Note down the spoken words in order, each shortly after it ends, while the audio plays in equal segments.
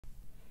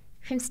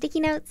From sticky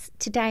notes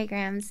to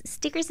diagrams,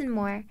 stickers, and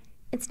more,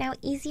 it's now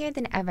easier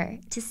than ever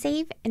to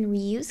save and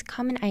reuse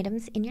common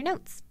items in your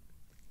notes.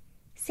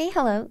 Say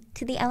hello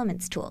to the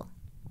Elements tool.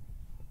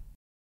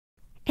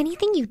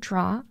 Anything you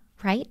draw,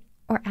 write,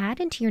 or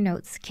add into your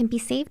notes can be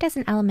saved as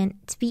an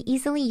element to be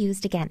easily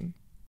used again.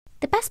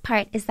 The best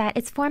part is that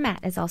its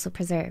format is also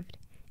preserved.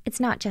 It's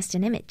not just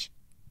an image.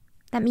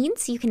 That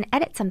means you can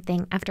edit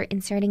something after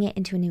inserting it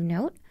into a new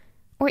note,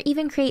 or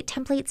even create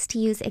templates to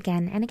use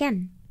again and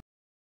again.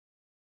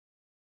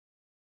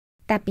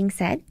 That being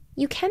said,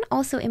 you can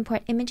also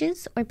import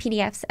images or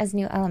PDFs as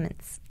new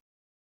elements.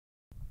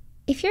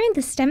 If you're in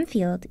the STEM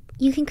field,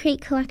 you can create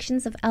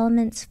collections of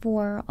elements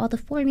for all the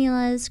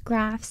formulas,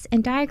 graphs,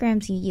 and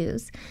diagrams you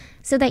use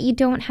so that you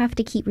don't have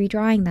to keep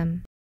redrawing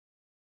them.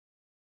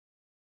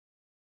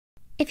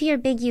 If you're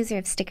a big user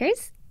of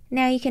stickers,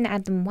 now you can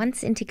add them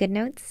once into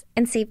Goodnotes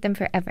and save them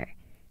forever.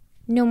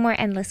 No more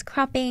endless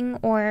cropping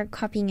or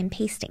copying and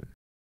pasting.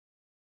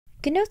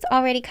 Goodnotes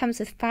already comes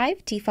with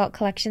 5 default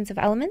collections of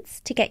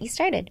elements to get you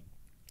started.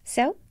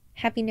 So,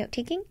 happy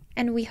note-taking,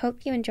 and we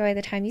hope you enjoy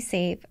the time you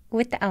save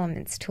with the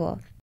Elements tool.